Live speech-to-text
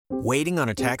Waiting on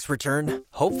a tax return?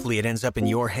 Hopefully it ends up in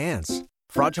your hands.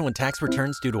 Fraudulent tax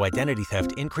returns due to identity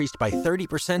theft increased by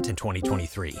 30% in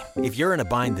 2023. If you're in a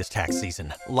bind this tax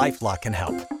season, LifeLock can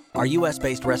help. Our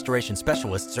U.S.-based restoration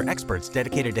specialists are experts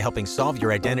dedicated to helping solve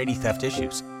your identity theft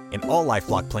issues. And all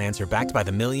LifeLock plans are backed by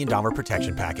the $1 Million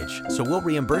Protection Package. So we'll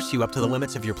reimburse you up to the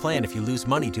limits of your plan if you lose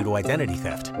money due to identity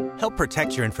theft. Help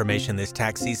protect your information this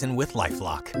tax season with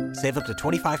LifeLock. Save up to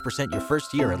 25% your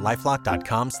first year at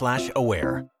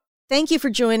LifeLock.com/aware. Thank you for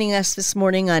joining us this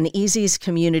morning on Easy's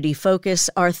Community Focus,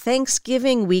 our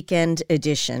Thanksgiving weekend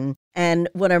edition. And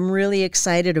what I'm really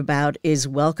excited about is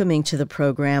welcoming to the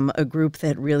program a group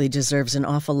that really deserves an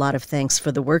awful lot of thanks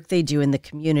for the work they do in the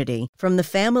community. From the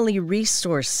Family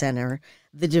Resource Center,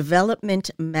 the Development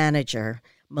Manager,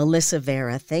 Melissa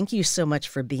Vera. Thank you so much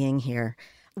for being here.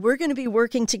 We're going to be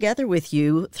working together with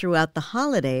you throughout the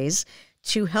holidays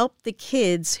to help the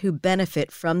kids who benefit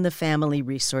from the Family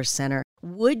Resource Center.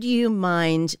 Would you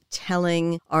mind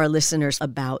telling our listeners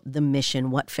about the mission,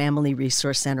 what Family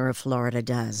Resource Center of Florida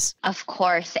does? Of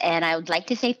course, and I would like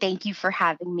to say thank you for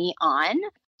having me on.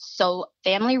 So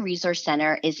Family Resource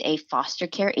Center is a foster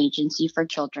care agency for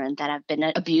children that have been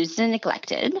abused and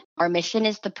neglected. Our mission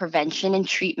is the prevention and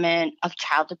treatment of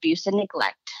child abuse and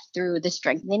neglect through the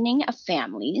strengthening of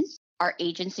families. Our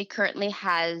agency currently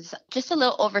has just a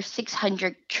little over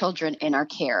 600 children in our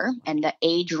care, and the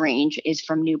age range is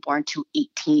from newborn to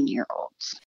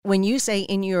 18-year-olds. When you say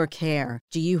in your care,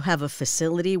 do you have a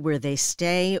facility where they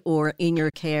stay, or in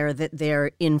your care that they're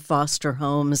in foster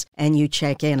homes and you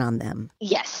check in on them?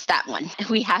 Yes, that one.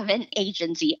 We have an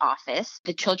agency office.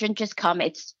 The children just come.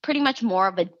 It's pretty much more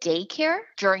of a daycare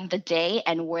during the day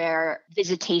and where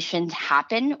visitations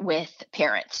happen with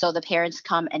parents. So the parents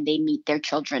come and they meet their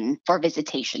children for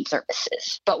visitation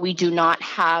services. But we do not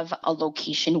have a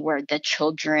location where the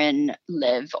children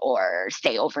live or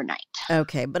stay overnight.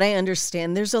 Okay, but I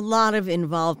understand there's a lot of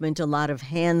involvement, a lot of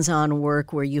hands-on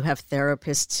work where you have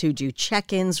therapists who do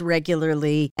check-ins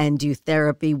regularly and do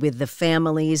therapy with the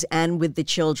families and with the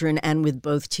children and with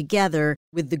both together,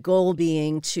 with the goal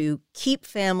being to keep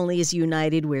families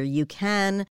united where you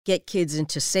can, get kids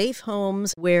into safe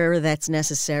homes where that's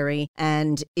necessary,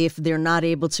 and if they're not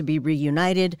able to be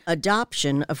reunited,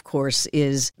 adoption, of course,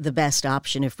 is the best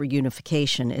option if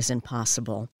reunification isn't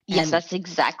possible. Yes, that's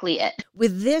exactly it.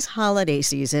 With this holiday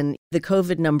season, the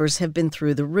COVID numbers have been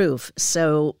through the roof.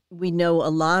 So we know a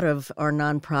lot of our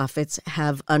nonprofits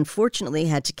have unfortunately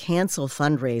had to cancel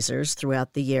fundraisers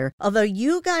throughout the year. Although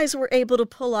you guys were able to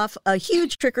pull off a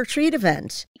huge trick-or-treat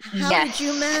event. How did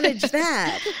you manage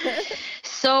that?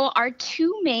 So our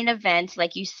two main events,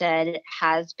 like you said,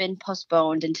 has been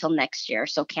postponed until next year,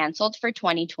 so canceled for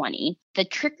 2020. The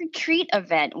trick-or-treat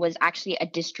event was actually a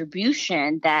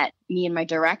distribution that me and my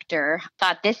director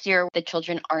thought this year the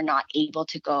children are not able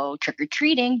to go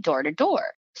trick-or-treating door to door.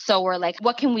 So we're like,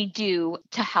 what can we do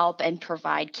to help and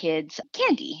provide kids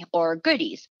candy or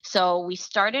goodies? So we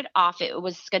started off, it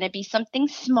was going to be something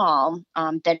small.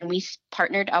 Then we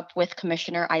partnered up with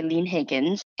Commissioner Eileen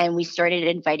Higgins, and we started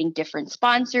inviting different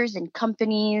sponsors and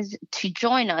companies to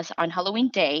join us on Halloween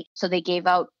Day. So they gave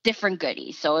out different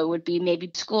goodies. So it would be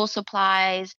maybe school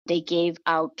supplies. They gave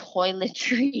out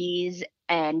toiletries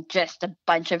and just a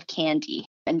bunch of candy.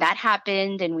 And that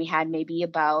happened, and we had maybe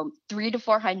about 300 to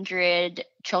 400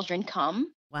 children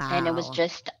come. Wow. And it was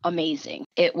just amazing.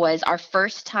 It was our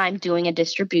first time doing a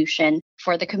distribution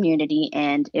for the community,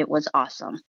 and it was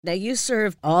awesome. Now, you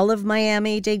serve all of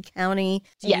Miami-Dade County.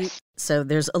 Yes. So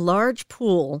there's a large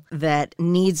pool that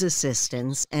needs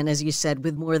assistance. And as you said,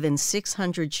 with more than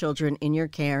 600 children in your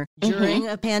care during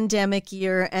a pandemic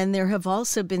year, and there have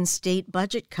also been state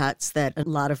budget cuts that a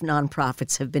lot of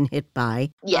nonprofits have been hit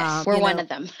by. Yes, we're one of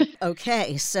them.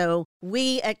 Okay, so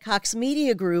we at Cox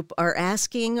Media Group are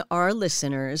asking our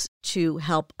listeners to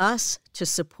help us to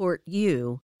support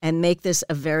you and make this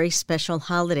a very special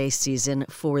holiday season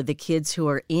for the kids who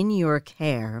are in your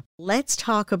care. Let's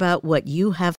talk about what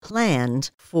you have planned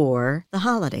for the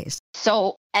holidays.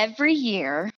 So every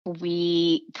year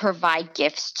we provide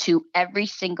gifts to every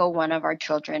single one of our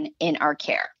children in our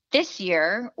care. This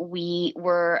year we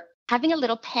were having a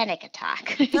little panic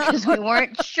attack because we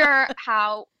weren't sure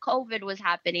how COVID was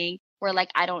happening. We're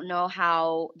like, I don't know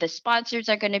how the sponsors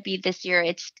are going to be this year.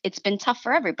 It's been tough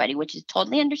for everybody, which is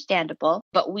totally understandable,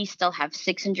 but we still have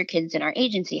 600 kids in our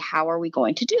agency. How are we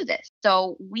going to do this?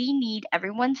 So we need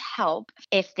everyone's help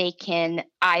if they can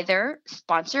either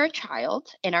sponsor a child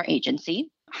in our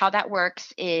agency. How that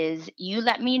works is you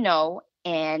let me know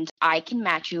and I can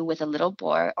match you with a little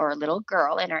boy or a little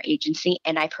girl in our agency,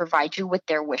 and I provide you with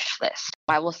their wish list.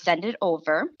 I will send it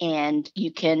over and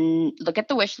you can look at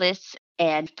the wish list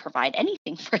and provide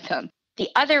anything for them. The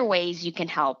other ways you can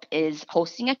help is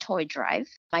hosting a toy drive.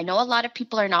 I know a lot of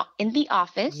people are not in the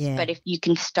office, but if you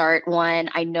can start one,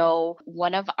 I know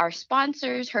one of our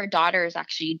sponsors, her daughter is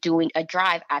actually doing a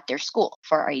drive at their school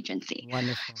for our agency.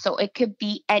 Wonderful. So it could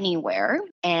be anywhere.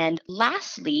 And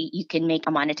lastly, you can make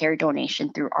a monetary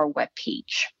donation through our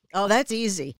webpage. Oh, that's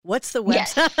easy. What's the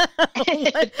website?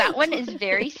 Yes. That one is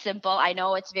very simple. I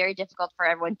know it's very difficult for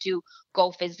everyone to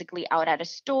go physically out at a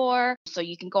store. So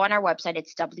you can go on our website.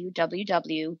 It's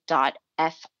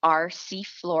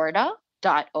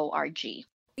www.frcflorida.org.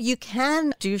 You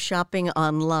can do shopping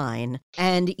online,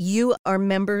 and you are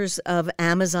members of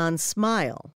Amazon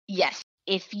Smile. Yes.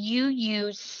 If you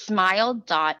use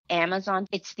smile.amazon,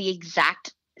 it's the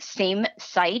exact same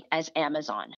site as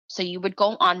Amazon. So you would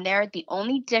go on there. The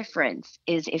only difference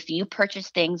is if you purchase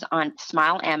things on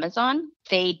Smile Amazon,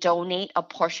 they donate a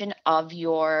portion of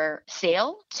your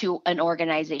sale to an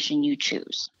organization you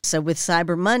choose. So with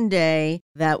Cyber Monday,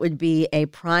 that would be a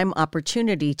prime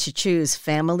opportunity to choose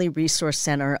Family Resource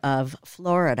Center of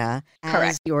Florida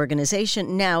as the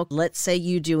organization. Now, let's say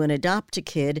you do an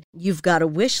Adopt-A-Kid, you've got a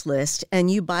wish list, and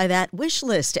you buy that wish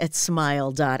list at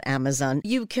smile.amazon.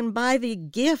 You can buy the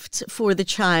gift for the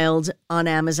child on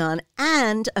Amazon,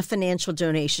 and a financial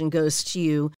donation goes to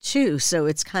you, too. So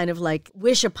it's kind of like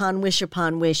wish upon wish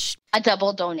upon wish. A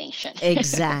double donation.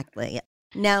 Exactly.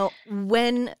 Now,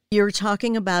 when you're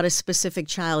talking about a specific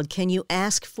child, can you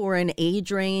ask for an age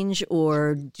range,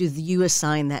 or do you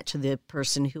assign that to the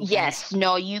person who Yes.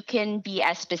 No, you can be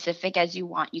as specific as you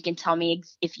want. You can tell me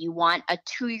if you want a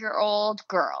 2-year-old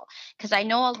girl, because I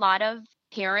know a lot of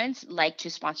parents like to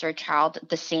sponsor a child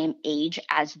the same age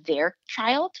as their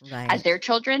child, as their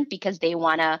children, because they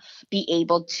want to be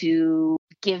able to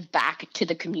give back to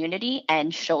the community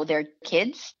and show their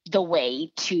kids the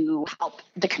way to help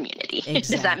the community. Exactly.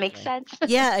 Does that make sense?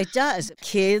 Yeah, it does.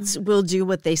 Kids will do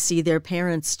what they see their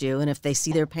parents do. And if they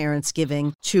see their parents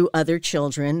giving to other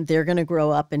children, they're going to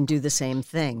grow up and do the same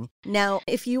thing. Now,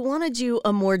 if you want to do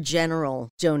a more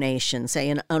general donation, say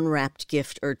an unwrapped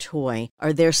gift or toy,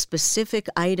 are there specific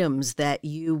items that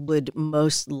you would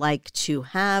most like to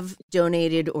have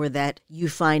donated or that you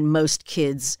find most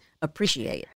kids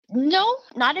appreciate? No,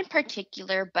 not in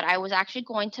particular, but I was actually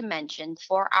going to mention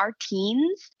for our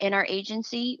teens in our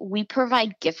agency, we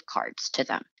provide gift cards to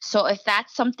them. So if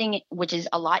that's something which is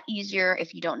a lot easier,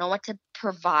 if you don't know what to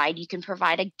provide, you can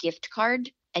provide a gift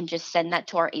card and just send that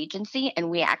to our agency, and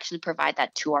we actually provide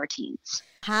that to our teens.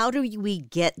 How do we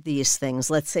get these things?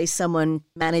 Let's say someone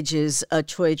manages a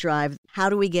toy drive. How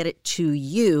do we get it to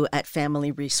you at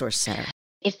Family Resource Center?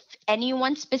 If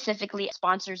anyone specifically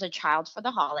sponsors a child for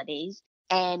the holidays,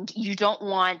 and you don't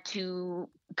want to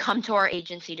come to our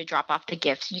agency to drop off the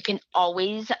gifts, you can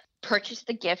always purchase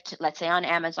the gift, let's say on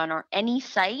Amazon or any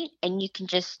site, and you can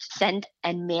just send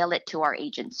and mail it to our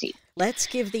agency. Let's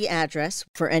give the address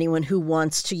for anyone who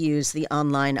wants to use the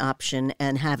online option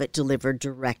and have it delivered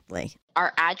directly.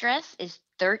 Our address is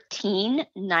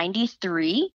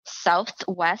 1393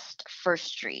 Southwest 1st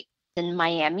Street in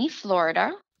Miami,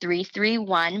 Florida,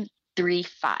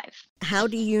 33135. How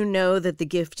do you know that the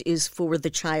gift is for the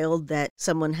child that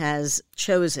someone has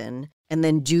chosen? And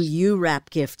then do you wrap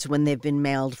gifts when they've been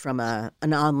mailed from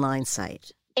an online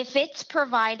site? If it's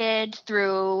provided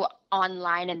through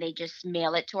online and they just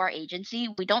mail it to our agency,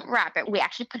 we don't wrap it. We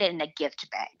actually put it in a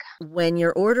gift bag. When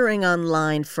you're ordering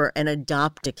online for an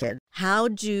Adopt-A-Kid, how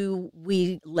do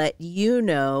we let you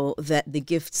know that the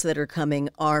gifts that are coming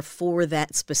are for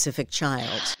that specific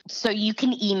child? So you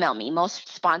can email me.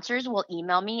 Most sponsors will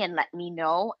email me and let me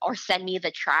know or send me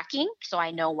the tracking so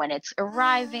I know when it's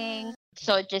arriving.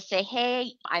 So just say,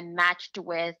 hey, I'm matched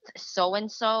with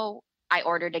so-and-so. I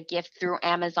ordered a gift through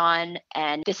Amazon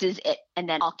and this is it. And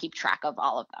then I'll keep track of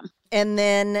all of them. And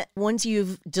then once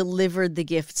you've delivered the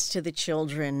gifts to the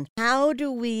children, how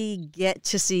do we get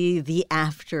to see the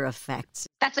after effects?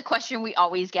 That's a question we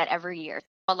always get every year.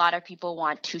 A lot of people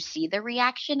want to see the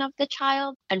reaction of the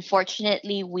child.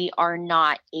 Unfortunately, we are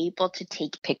not able to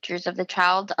take pictures of the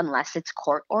child unless it's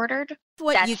court ordered.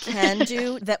 What you can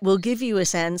do that will give you a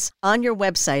sense, on your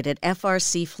website at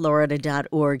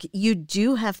frcflorida.org, you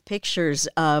do have pictures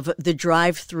of the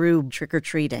drive-through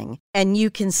trick-or-treating, and you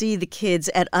can see the kids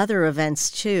at other events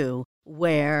too,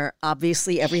 where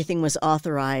obviously everything was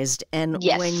authorized. And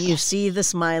when you see the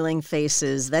smiling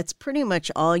faces, that's pretty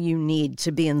much all you need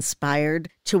to be inspired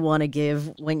to want to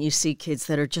give when you see kids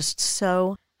that are just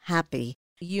so happy.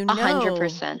 You know,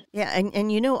 100%. Yeah,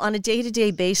 and you know, on a day-to-day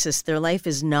basis, their life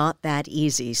is not that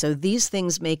easy. So these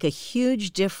things make a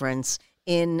huge difference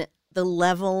in the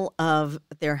level of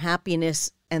their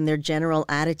happiness and their general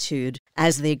attitude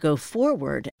as they go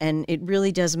forward. And it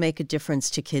really does make a difference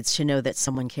to kids to know that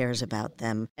someone cares about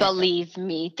them. Believe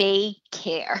me, they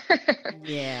care.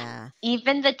 Yeah.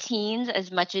 Even the teens,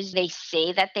 as much as they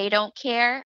say that they don't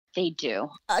care, they do.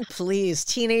 Please,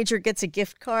 teenager gets a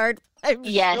gift card. I'm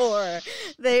Yes, sure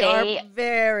they are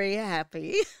very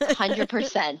happy.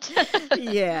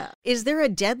 100%. Yeah. Is there a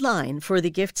deadline for the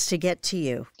gifts to get to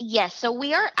you? Yes, so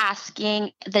we are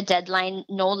asking the deadline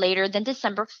no later than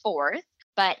December 4th.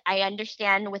 But I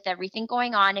understand with everything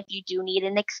going on, if you do need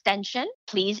an extension,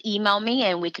 please email me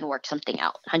and we can work something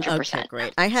out. 100%. Okay,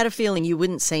 great. I had a feeling you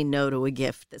wouldn't say no to a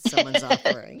gift that someone's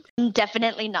offering.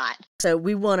 Definitely not. So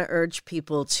we want to urge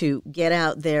people to get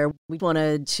out there. We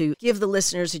wanted to give the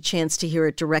listeners a chance to hear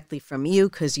it directly from you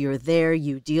because you're there,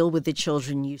 you deal with the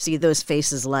children, you see those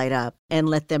faces light up, and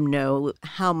let them know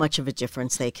how much of a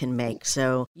difference they can make.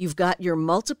 So you've got your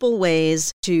multiple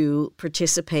ways to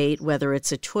participate, whether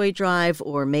it's a toy drive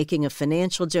or making a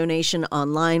financial donation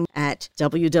online at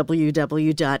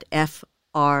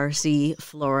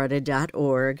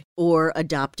www.frcflorida.org or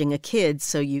adopting a kid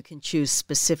so you can choose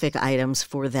specific items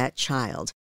for that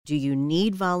child. Do you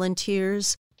need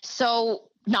volunteers? So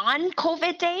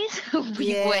non-COVID days,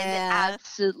 we would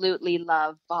absolutely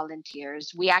love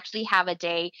volunteers. We actually have a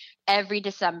day every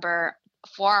December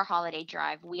for our holiday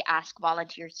drive. We ask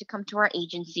volunteers to come to our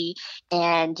agency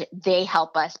and they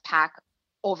help us pack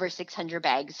over 600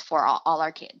 bags for all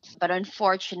our kids. But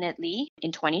unfortunately,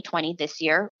 in 2020, this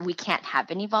year, we can't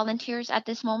have any volunteers at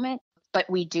this moment. But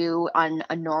we do on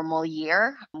a normal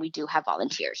year, we do have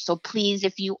volunteers. So please,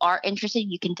 if you are interested,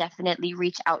 you can definitely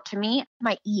reach out to me.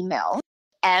 My email,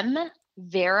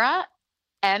 mvera,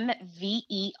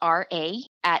 MVERA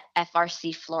at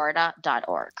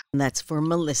frcflorida.org. That's for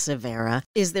Melissa Vera.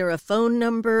 Is there a phone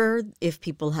number if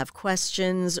people have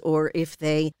questions or if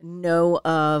they know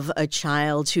of a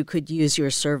child who could use your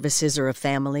services or a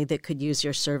family that could use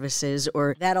your services,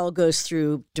 or that all goes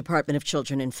through Department of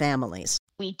Children and Families?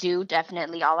 We do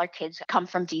definitely. All our kids come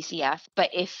from DCF.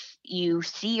 But if you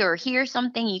see or hear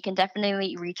something, you can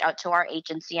definitely reach out to our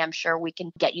agency. I'm sure we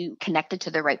can get you connected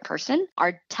to the right person.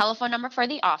 Our telephone number for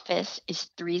the office is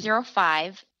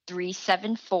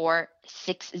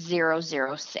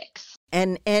 305-374-6006.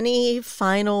 And any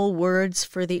final words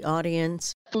for the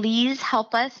audience? Please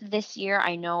help us this year.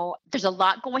 I know there's a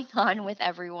lot going on with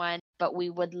everyone, but we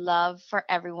would love for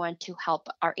everyone to help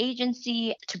our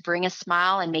agency to bring a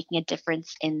smile and making a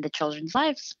difference in the children's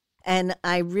lives. And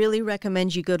I really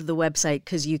recommend you go to the website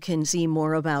because you can see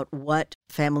more about what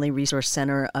Family Resource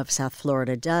Center of South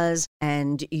Florida does,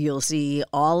 and you'll see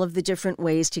all of the different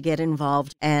ways to get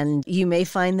involved. And you may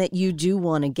find that you do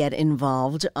want to get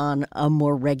involved on a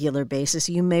more regular basis.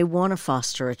 You may want to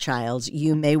foster a child.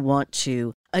 You may want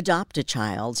to adopt a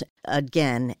child.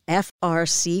 Again,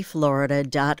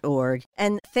 frcflorida.org.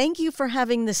 And thank you for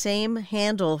having the same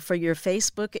handle for your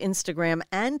Facebook, Instagram,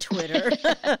 and Twitter.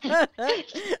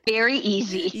 Very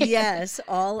easy. Yes,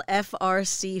 all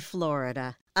FRC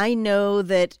Florida. I know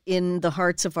that in the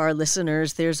hearts of our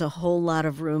listeners, there's a whole lot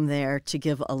of room there to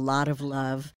give a lot of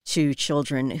love to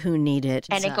children who need it.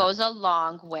 And it goes a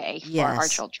long way for our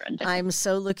children. I'm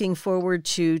so looking forward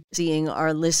to seeing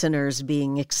our listeners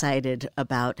being excited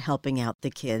about helping out the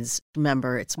kids.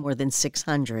 Remember, it's more than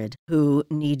 600 who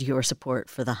need your support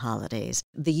for the holidays.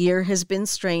 The year has been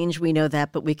strange, we know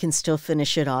that, but we can still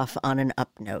finish it off on an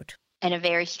up note. And a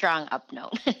very strong up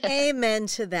note. Amen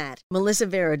to that. Melissa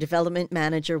Vera, Development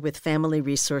Manager with Family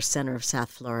Resource Center of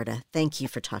South Florida. Thank you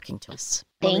for talking to us.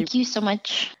 Thank you so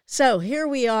much. So here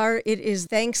we are. It is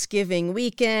Thanksgiving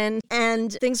weekend,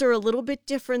 and things are a little bit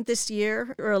different this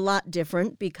year, or a lot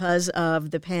different because of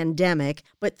the pandemic.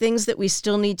 But things that we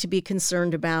still need to be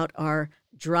concerned about are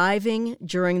driving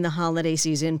during the holiday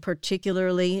season,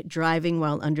 particularly driving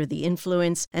while under the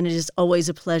influence. And it is always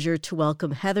a pleasure to welcome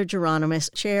Heather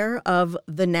Geronimus, chair of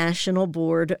the National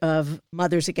Board of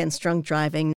Mothers Against Drunk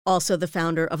Driving, also the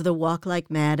founder of the Walk Like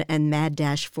MADD and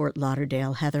MADD Fort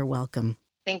Lauderdale. Heather, welcome.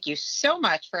 Thank you so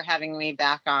much for having me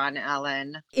back on,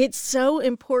 Ellen. It's so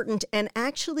important, and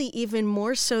actually even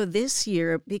more so this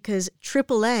year because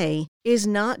AAA is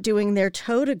not doing their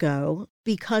toe-to-go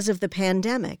because of the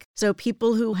pandemic. So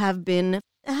people who have been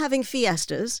having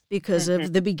fiestas because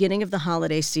of the beginning of the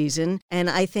holiday season, and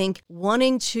I think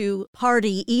wanting to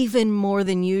party even more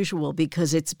than usual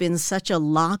because it's been such a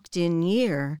locked-in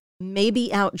year,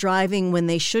 maybe out driving when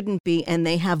they shouldn't be, and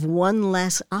they have one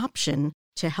less option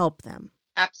to help them.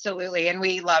 Absolutely. And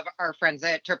we love our friends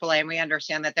at AAA, and we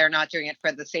understand that they're not doing it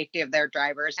for the safety of their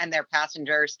drivers and their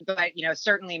passengers. But,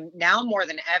 certainly now more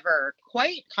than ever,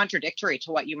 quite contradictory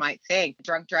to what you might think.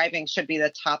 Drunk driving should be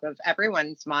the top of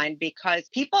everyone's mind because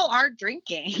people are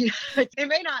drinking. They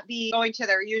may not be going to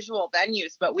their usual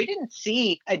venues, but we didn't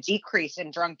see a decrease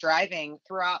in drunk driving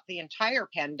throughout the entire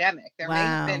pandemic. There may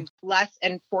have been less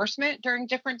enforcement during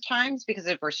different times because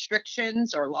of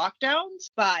restrictions or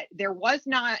lockdowns, but there was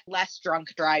not less drunk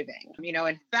driving.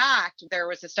 In fact, there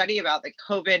was a study about the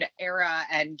COVID era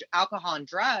and alcohol and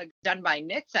drugs done by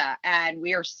NHTSA, and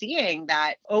we are seeing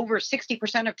that over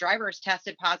 60% of drivers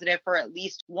tested positive for at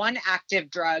least one active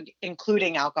drug,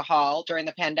 including alcohol, during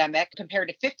the pandemic, compared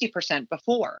to 50%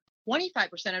 before.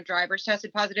 25% of drivers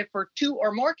tested positive for two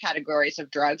or more categories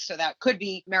of drugs. So that could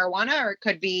be marijuana or it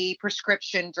could be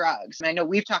prescription drugs. And I know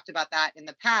we've talked about that in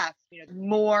the past,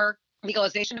 more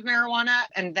legalization of marijuana.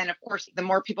 And then, of course, the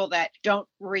more people that don't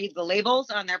read the labels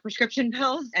on their prescription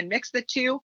pills and mix the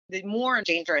two, the more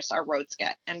dangerous our roads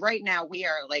get. And right now we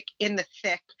are in the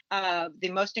thick of the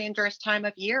most dangerous time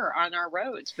of year on our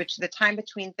roads, which the time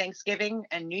between Thanksgiving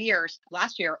and New Year's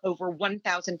last year, over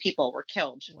 1,000 people were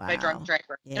killed by drunk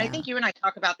drivers. Yeah. And I think you and I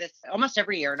talk about this almost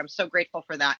every year, and I'm so grateful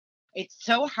for that. It's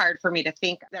so hard for me to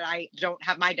think that I don't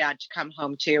have my dad to come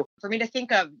home to, for me to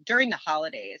think of during the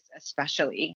holidays,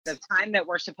 especially the time that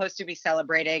we're supposed to be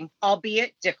celebrating,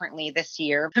 albeit differently this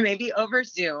year, maybe over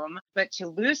Zoom, but to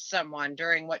lose someone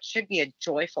during what should be a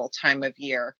joyful time of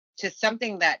year to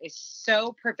something that is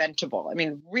so preventable. I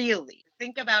mean, really,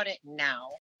 think about it now.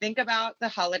 Think about the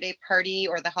holiday party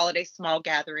or the holiday small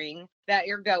gathering that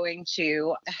you're going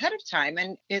to ahead of time.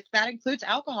 And if that includes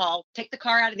alcohol, take the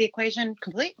car out of the equation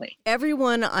completely.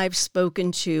 Everyone I've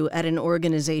spoken to at an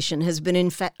organization has been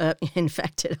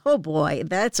infected. Oh boy,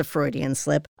 that's a Freudian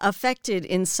slip. Affected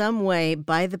in some way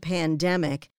by the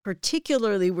pandemic.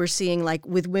 Particularly, we're seeing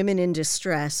with women in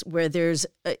distress where there's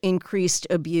increased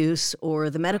abuse, or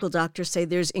the medical doctors say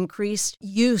there's increased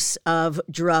use of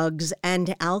drugs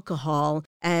and alcohol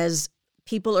as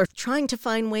people are trying to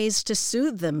find ways to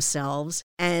soothe themselves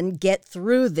and get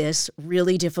through this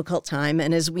really difficult time.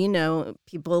 And as we know,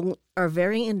 people are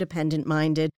very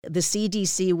independent-minded. The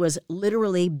CDC was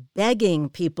literally begging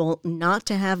people not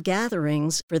to have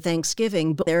gatherings for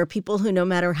Thanksgiving. But there are people who, no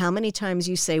matter how many times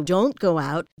you say, don't go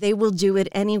out, they will do it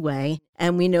anyway.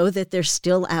 And we know that they're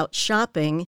still out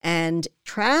shopping and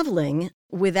traveling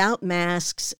without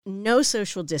masks, no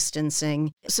social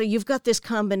distancing. So you've got this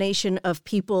combination of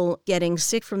people getting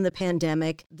sick from the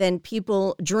pandemic, then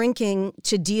people drinking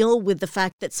to deal with the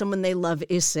fact that someone they love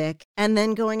is sick, and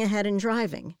then going ahead and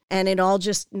driving. And it all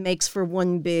just makes for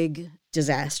one big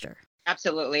disaster.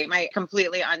 Absolutely. My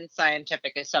completely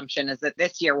unscientific assumption is that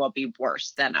this year will be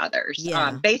worse than others.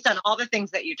 Yeah. Based on all the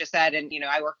things that you just said, and,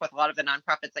 I work with a lot of the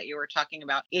nonprofits that you were talking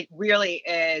about, it really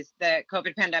is the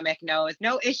COVID pandemic knows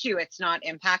no issue it's not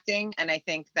impacting. And I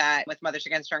think that with Mothers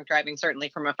Against Drunk Driving, certainly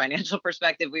from a financial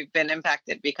perspective, we've been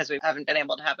impacted because we haven't been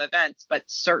able to have events. But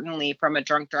certainly from a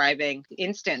drunk driving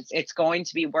instance, it's going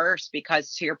to be worse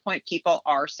because, to your point, people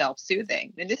are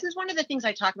self-soothing. And this is one of the things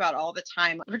I talk about all the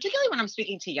time, particularly when I'm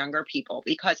speaking to younger people,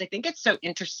 because I think it's so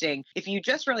interesting. If you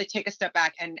just really take a step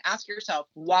back and ask yourself,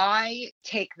 why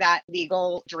take that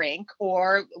legal drink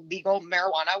or legal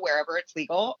marijuana wherever it's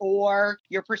legal, or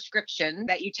your prescription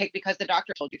that you take because the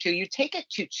doctor told you to? You take it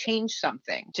to change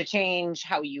something, to change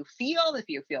how you feel, if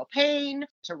you feel pain,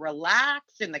 to relax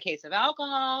in the case of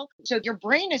alcohol. So your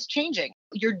brain is changing.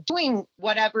 You're doing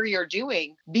whatever you're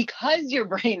doing because your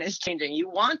brain is changing. You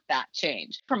want that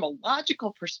change. From a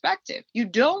logical perspective, you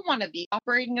don't want to be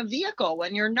operating a vehicle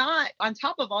when you're not on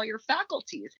top of all your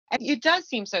faculties. And it does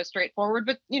seem so straightforward,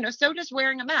 but, so does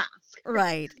wearing a mask.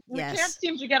 Right. We Yes. can't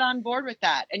seem to get on board with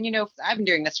that. And, I've been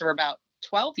doing this for about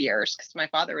 12 years because my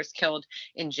father was killed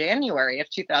in January of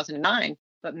 2009.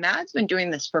 But MADD's been doing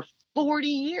this for 40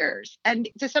 years. And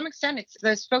to some extent, it's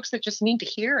those folks that just need to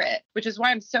hear it, which is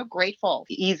why I'm so grateful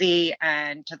to Easy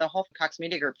and to the whole Cox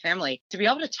Media Group family to be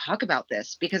able to talk about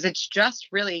this, because it's just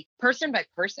really person by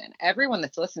person. Everyone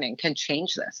that's listening can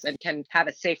change this and can have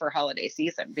a safer holiday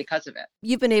season because of it.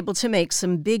 You've been able to make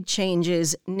some big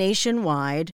changes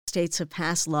nationwide. States have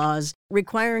passed laws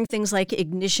requiring things like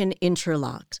ignition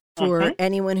interlocks for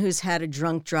anyone who's had a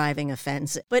drunk driving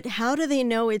offense. But how do they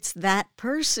know it's that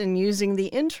person using the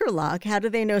interlock? How do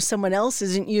they know someone else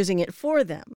isn't using it for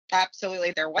them?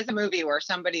 Absolutely. There was a movie where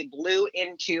somebody blew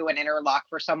into an interlock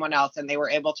for someone else and they were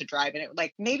able to drive. And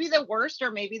it maybe the worst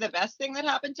or maybe the best thing that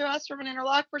happened to us from an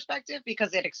interlock perspective,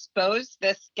 because it exposed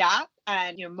this gap.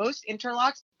 And, most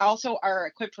interlocks also are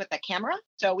equipped with a camera.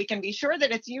 So we can be sure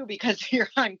that it's you because you're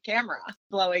on camera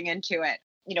blowing into it.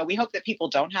 We hope that people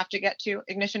don't have to get to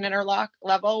ignition interlock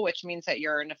level, which means that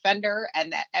you're an offender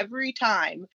and that every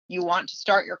time you want to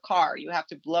start your car, you have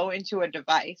to blow into a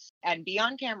device and be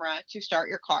on camera to start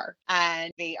your car.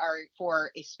 And they are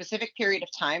for a specific period of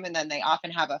time, and then they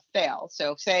often have a fail.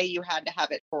 So say you had to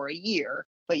have it for a year,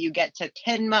 but you get to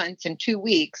 10 months and 2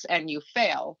 weeks and you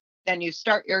fail, then you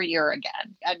start your year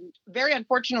again. And very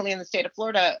unfortunately, in the state of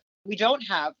Florida, we don't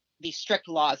have these strict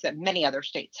laws that many other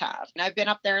states have. And I've been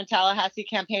up there in Tallahassee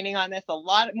campaigning on this a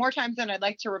lot more times than I'd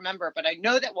like to remember, but I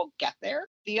know that we'll get there.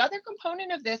 The other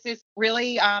component of this is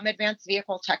really advanced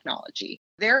vehicle technology.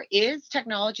 There is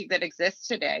technology that exists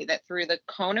today that through the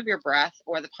cone of your breath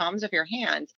or the palms of your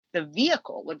hands, the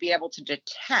vehicle would be able to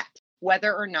detect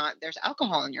whether or not there's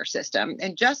alcohol in your system.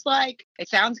 And just like, it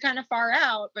sounds kind of far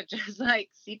out, but just like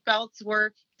seatbelts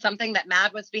were something that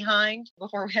MADD was behind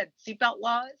before we had seatbelt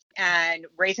laws, and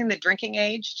raising the drinking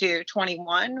age to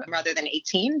 21 rather than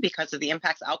 18 because of the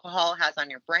impacts alcohol has on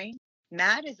your brain.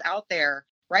 MADD is out there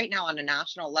right now on a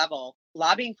national level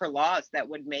lobbying for laws that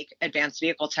would make advanced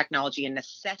vehicle technology a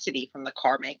necessity from the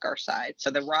car maker side. So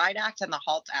the RIDE Act and the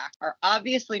HALT Act are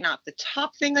obviously not the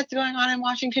top thing that's going on in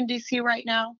Washington, D.C. right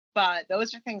now, but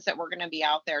those are things that we're going to be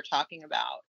out there talking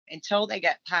about until they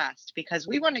get passed, because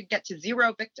we want to get to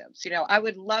zero victims. I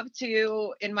would love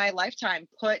to, in my lifetime,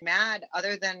 put MADD,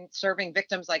 other than serving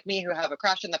victims like me who have a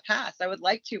crash in the past, I would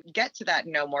like to get to that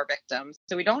no more victims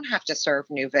so we don't have to serve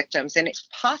new victims. And it's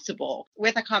possible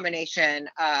with a combination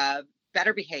of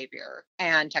better behavior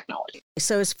and technology.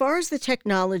 So as far as the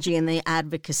technology and the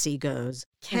advocacy goes,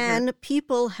 can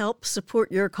people help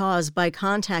support your cause by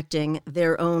contacting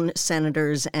their own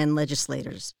senators and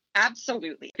legislators?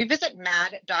 Absolutely. If you visit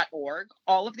MADD.org,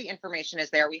 all of the information is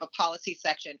there. We have a policy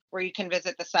section where you can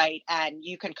visit the site and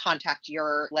you can contact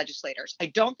your legislators. I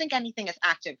don't think anything is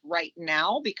active right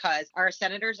now because our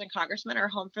senators and congressmen are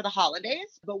home for the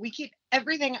holidays, but we keep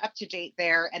everything up to date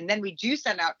there. And then we do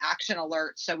send out action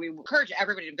alerts. So we encourage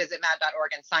everybody to visit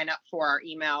MADD.org and sign up for our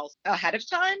emails ahead of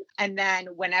time. And then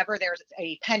whenever there's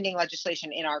a pending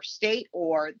legislation in our state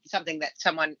or something that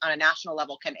someone on a national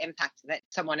level can impact that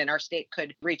someone in our state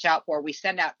could reach out for, we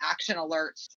send out action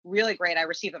alerts. Really great. I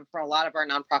receive them from a lot of our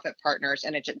nonprofit partners,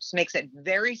 and it just makes it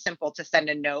very simple to send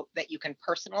a note that you can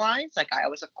personalize. Like I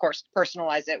always, of course,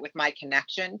 personalize it with my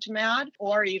connection to MADD,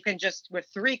 or you can just with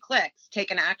 3 clicks take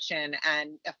an action.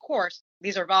 And of course,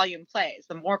 these are volume plays.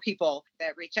 The more people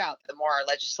that reach out, the more our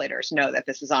legislators know that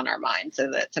this is on our minds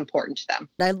and that it's important to them.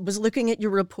 I was looking at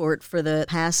your report for the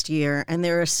past year, and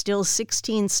there are still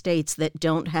 16 states that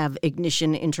don't have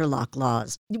ignition interlock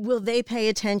laws. Will they pay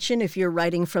attention if you're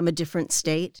writing from a different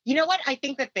state? You know what? I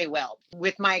think that they will.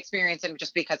 With my experience, and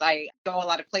just because I go a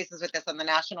lot of places with this on the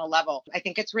national level, I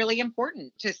think it's really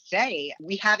important to say,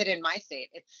 we have it in my state.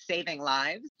 It's saving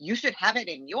lives. You should have it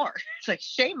in yours. It's like,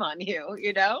 shame on you,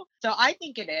 So I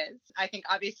think it is. I think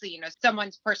obviously,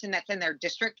 someone's person that's in their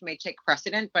district may take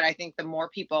precedent, but I think the more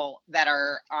people that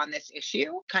are on this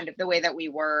issue, kind of the way that we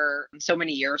were so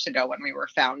many years ago when we were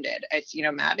founded, it's,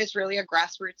 MADD is really a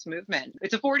grassroots movement.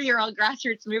 It's a 40-year-old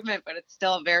grassroots movement, but it's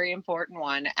still a very important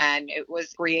one. And it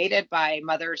was created by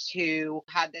mothers who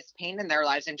had this pain in their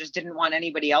lives and just didn't want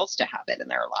anybody else to have it in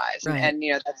their lives. Right. And,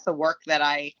 that's the work that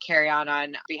I carry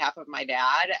on behalf of my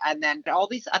dad and then all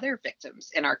these other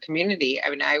victims in our community. I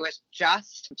mean, I was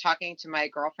just talking to my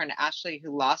girlfriend, Ashley,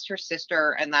 who lost her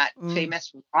sister in that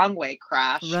famous wrong way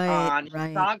crash on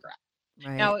Sagra.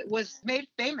 Right. Now, it was made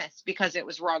famous because it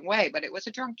was wrong way, but it was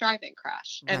a drunk driving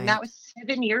crash. Right. And that was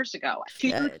 7 years ago. 2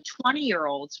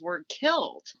 20-year-olds were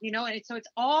killed, and so it's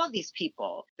all these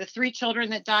people, the 3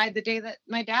 children that died the day that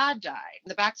my dad died, in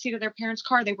the backseat of their parents'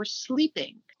 car, they were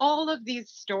sleeping. All of these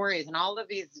stories and all of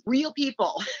these real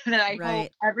people that I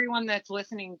hope everyone that's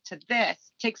listening to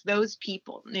this takes those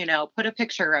people, put a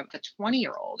picture of a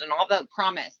 20-year-old and all the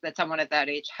promise that someone at that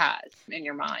age has in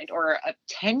your mind, or a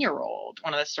 10-year-old,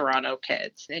 one of the Serrano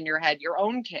kids in your head, your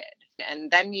own kid.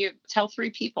 And then you tell 3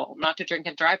 people not to drink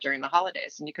and drive during the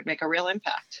holidays, and you could make a real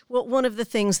impact. Well, one of the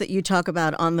things that you talk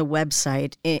about on the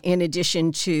website, in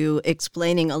addition to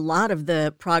explaining a lot of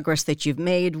the progress that you've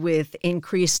made with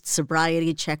increased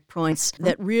sobriety checkpoints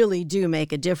that really do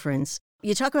make a difference,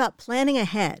 you talk about planning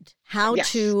ahead, how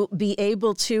to be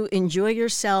able to enjoy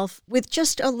yourself with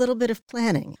just a little bit of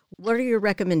planning. What are your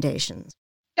recommendations?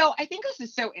 So I think this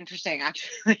is so interesting,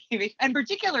 actually, and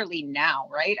particularly now,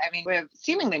 right? I mean, we have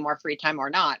seemingly more free time or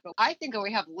not, but I think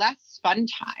we have less fun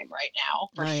time right now,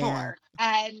 for sure.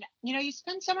 Yeah. And, you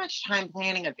spend so much time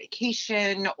planning a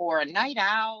vacation or a night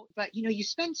out, but, you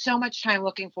spend so much time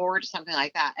looking forward to something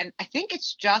like that. And I think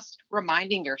it's just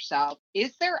reminding yourself,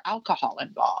 is there alcohol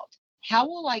involved? How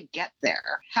will I get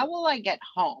there? How will I get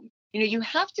home? You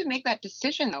have to make that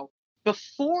decision though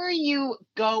before you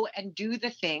go and do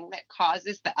the thing that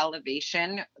causes the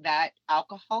elevation that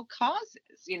alcohol causes.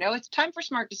 It's time for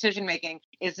smart decision making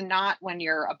is not when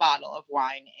you're a bottle of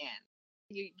wine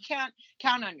in. You can't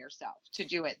count on yourself to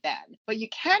do it then, but you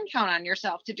can count on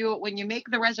yourself to do it when you make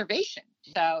the reservation.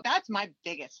 So that's my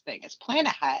biggest thing is plan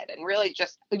ahead and really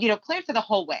just, plan for the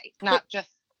whole way, not just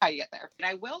how you get there. And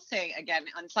I will say again,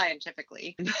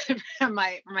 unscientifically, from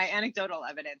my anecdotal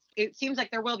evidence, it seems like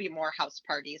there will be more house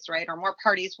parties, right? Or more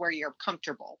parties where you're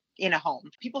comfortable in a home.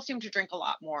 People seem to drink a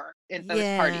lot more in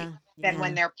those parties than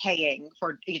when they're paying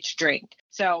for each drink.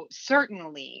 So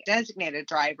certainly designated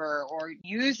driver or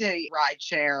use a ride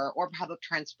share or public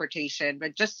transportation,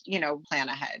 but just, plan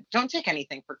ahead. Don't take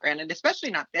anything for granted, especially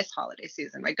not this holiday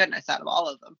season. My goodness, out of all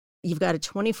of them. You've got a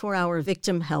 24-hour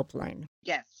victim helpline.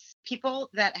 Yes. People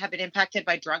that have been impacted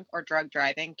by drunk or drug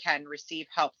driving can receive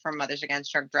help from Mothers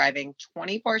Against Drunk Driving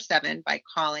 24/7 by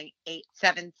calling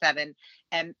 877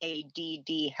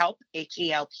 MADD HELP,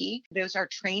 HELP. Those are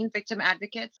trained victim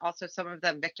advocates, also some of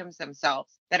them victims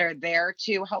themselves, that are there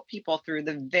to help people through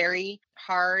the very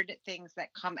hard things that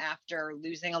come after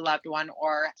losing a loved one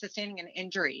or sustaining an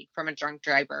injury from a drunk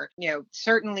driver.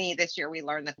 Certainly this year we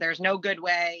learned that there's no good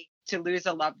way to lose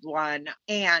a loved one,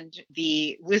 and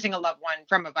the losing a loved one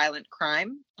from a violent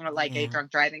crime or like a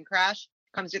drunk driving crash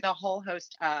comes with a whole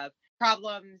host of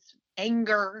problems,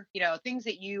 anger, things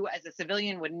that you as a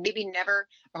civilian would maybe never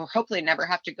or hopefully never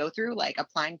have to go through, like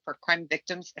applying for crime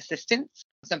victims assistance,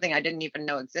 something I didn't even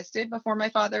know existed before my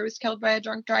father was killed by a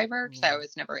drunk driver. So I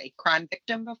was never a crime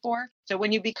victim before. So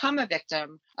when you become a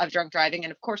victim of drunk driving,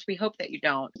 and of course we hope that you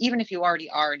don't, even if you already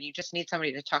are and you just need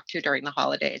somebody to talk to during the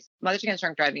holidays, Mothers Against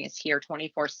Drunk Driving is here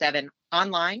 24/7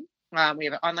 online. We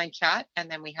have an online chat, and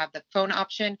then we have the phone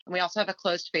option. And we also have a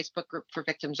closed Facebook group for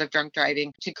victims of drunk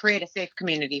driving to create a safe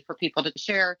community for people to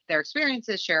share their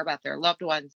experiences, share about their loved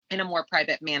ones in a more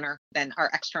private manner than our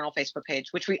external Facebook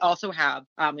page, which we also have,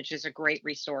 which is a great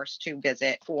resource to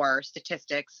visit for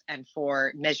statistics and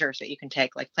for measures that you can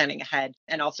take, like planning ahead.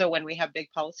 And also when we have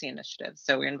big policy initiatives.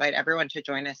 So we invite everyone to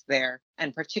join us there.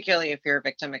 And particularly if you're a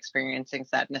victim experiencing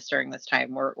sadness during this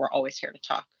time, we're always here to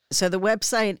talk. So the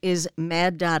website is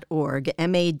madd.org,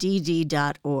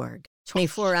 MADD.org.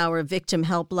 24-hour victim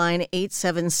helpline,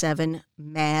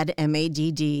 877-MADD,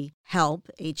 M-A-D-D, HELP,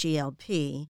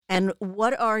 H-E-L-P. And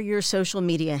what are your social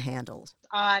media handles?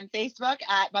 On Facebook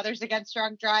at Mothers Against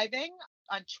Drunk Driving.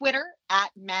 On Twitter at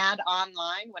MADD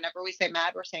Online. Whenever we say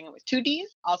MADD, we're saying it with 2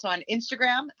 Ds. Also on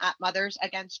Instagram at Mothers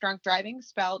Against Drunk Driving,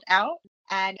 spelled out.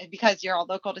 And because you're all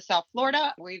local to South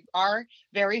Florida, we are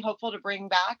very hopeful to bring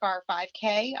back our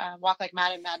 5K, Walk Like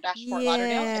Mad and Mad Dash Fort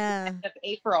Lauderdale at the end of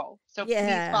April. So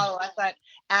please follow us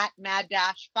at Mad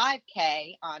Dash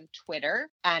 5K on Twitter.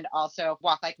 And also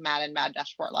Walk Like Mad and Mad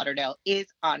Dash Fort Lauderdale is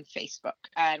on Facebook.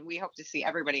 And we hope to see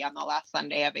everybody on the last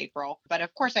Sunday of April. But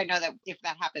of course, I know that if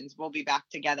that happens, we'll be back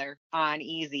together on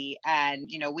Easy. And,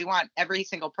 we want every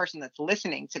single person that's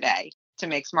listening today to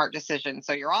make smart decisions.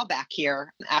 So you're all back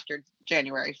here after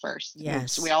January 1st.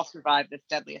 Yes. We all survive this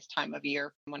deadliest time of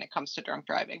year when it comes to drunk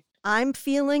driving. I'm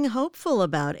feeling hopeful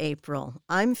about April.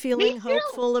 I'm feeling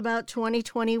hopeful about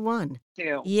 2021.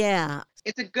 Too. Yeah.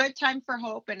 It's a good time for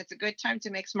hope, and it's a good time to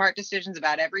make smart decisions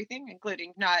about everything,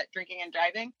 including not drinking and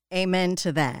driving. Amen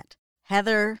to that.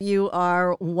 Heather, you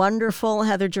are wonderful.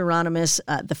 Heather Geronimus,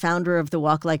 the founder of the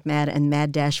Walk Like Mad and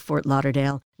Mad Dash Fort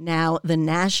Lauderdale, now the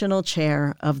national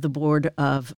chair of the board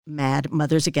of MADD,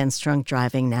 Mothers Against Drunk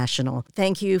Driving National.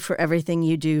 Thank you for everything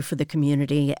you do for the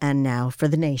community and now for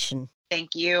the nation.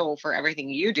 Thank you for everything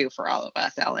you do for all of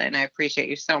us, Ellen. I appreciate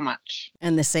you so much.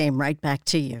 And the same right back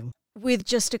to you. With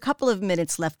just a couple of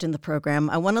minutes left in the program,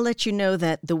 I want to let you know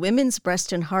that the Women's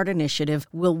Breast and Heart Initiative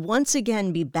will once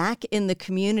again be back in the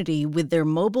community with their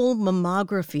mobile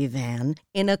mammography van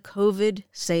in a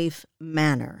COVID-safe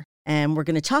manner. And we're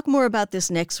going to talk more about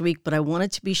this next week, but I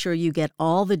wanted to be sure you get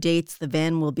all the dates the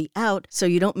van will be out so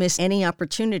you don't miss any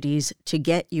opportunities to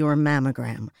get your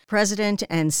mammogram. President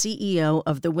and CEO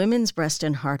of the Women's Breast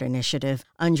and Heart Initiative,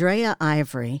 Andrea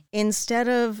Ivory, instead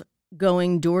of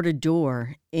going door to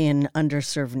door in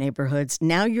underserved neighborhoods,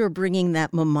 now you're bringing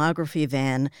that mammography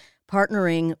van,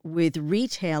 partnering with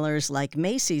retailers like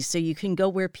Macy's so you can go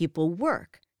where people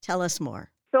work. Tell us more.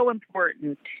 So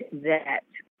important that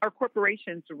our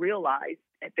corporations realize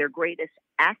that their greatest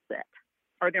asset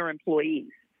are their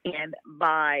employees. And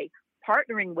by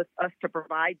partnering with us to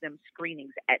provide them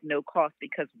screenings at no cost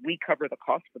because we cover the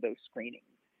cost for those screenings,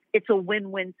 it's a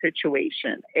win-win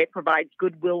situation. It provides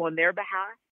goodwill on their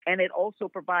behalf. And it also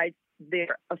provides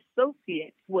their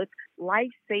associates with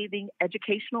life-saving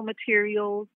educational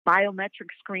materials, biometric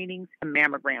screenings, and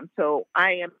mammograms. So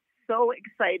I am so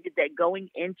excited that going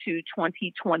into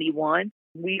 2021,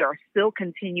 we are still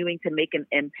continuing to make an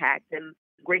impact. And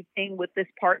the great thing with this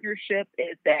partnership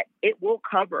is that it will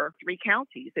cover 3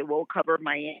 counties. It will cover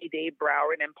Miami-Dade,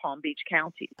 Broward, and Palm Beach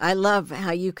counties. I love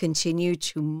how you continue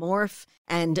to morph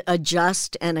and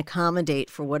adjust and accommodate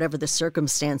for whatever the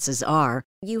circumstances are.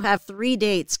 You have 3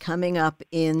 dates coming up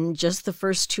in just the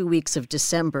first 2 weeks of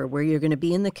December where you're going to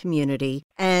be in the community.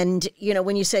 And, you know,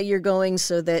 when you say you're going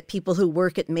so that people who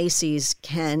work at Macy's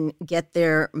can get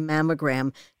their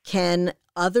mammogram, can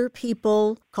other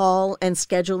people call and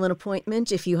schedule an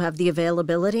appointment if you have the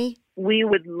availability? We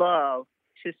would love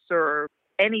to serve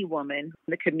any woman in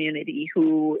the community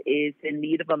who is in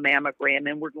need of a mammogram,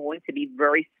 and we're going to be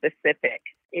very specific.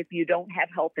 If you don't have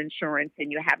health insurance and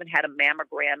you haven't had a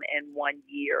mammogram in 1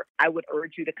 year, I would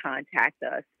urge you to contact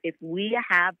us. If we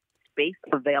have space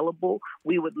available,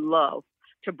 we would love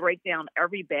to break down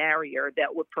every barrier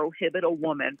that would prohibit a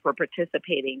woman from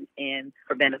participating in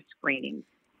preventive screenings.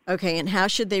 Okay, and how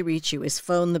should they reach you? Is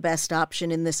phone the best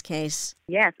option in this case?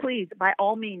 Yes, please, by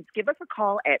all means, give us a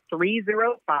call at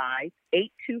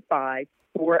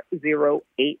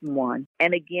 305-825-4081.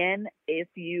 And again, if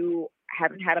you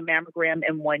haven't had a mammogram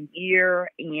in 1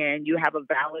 year and you have a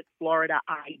valid Florida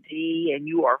ID and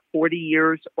you are 40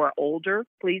 years or older,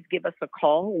 please give us a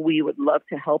call. We would love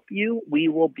to help you. We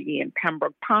will be in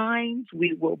Pembroke Pines.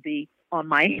 We will be on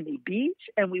Miami Beach,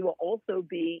 and we will also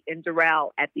be in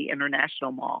Doral at the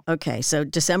International Mall. Okay, so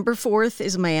December 4th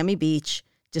is Miami Beach,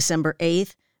 December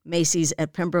 8th, Macy's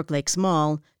at Pembroke Lakes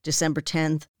Mall, December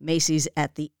 10th, Macy's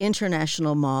at the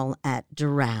International Mall at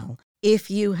Doral.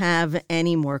 If you have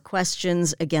any more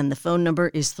questions, again, the phone number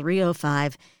is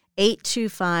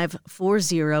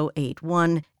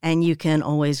 305-825-4081, and you can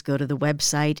always go to the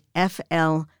website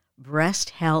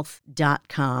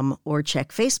flbreasthealth.com or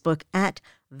check Facebook at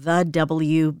the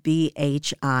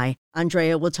WBHI.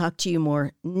 Andrea, we'll talk to you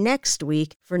more next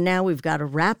week. For now, we've got to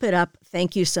wrap it up.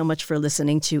 Thank you so much for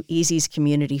listening to Easy's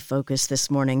Community Focus this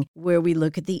morning, where we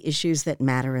look at the issues that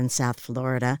matter in South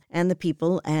Florida and the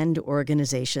people and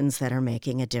organizations that are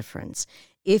making a difference.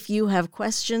 If you have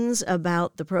questions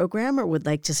about the program or would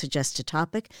like to suggest a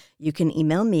topic, you can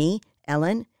email me,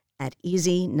 Ellen, at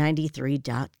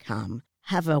easy93.com.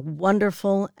 Have a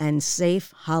wonderful and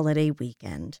safe holiday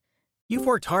weekend. You've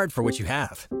worked hard for what you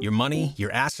have. Your money,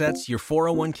 your assets, your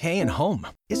 401k, and home.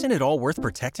 Isn't it all worth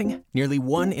protecting? Nearly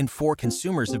 1 in 4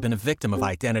 consumers have been a victim of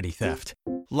identity theft.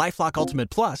 LifeLock Ultimate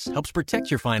Plus helps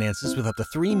protect your finances with up to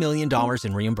 $3 million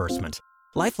in reimbursement.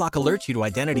 LifeLock alerts you to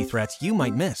identity threats you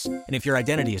might miss. And if your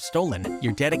identity is stolen,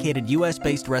 your dedicated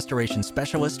U.S.-based restoration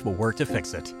specialist will work to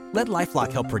fix it. Let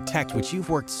LifeLock help protect what you've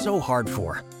worked so hard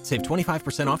for. Save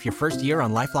 25% off your first year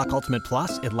on LifeLock Ultimate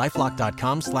Plus at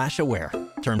LifeLock.com/aware.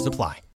 Terms apply.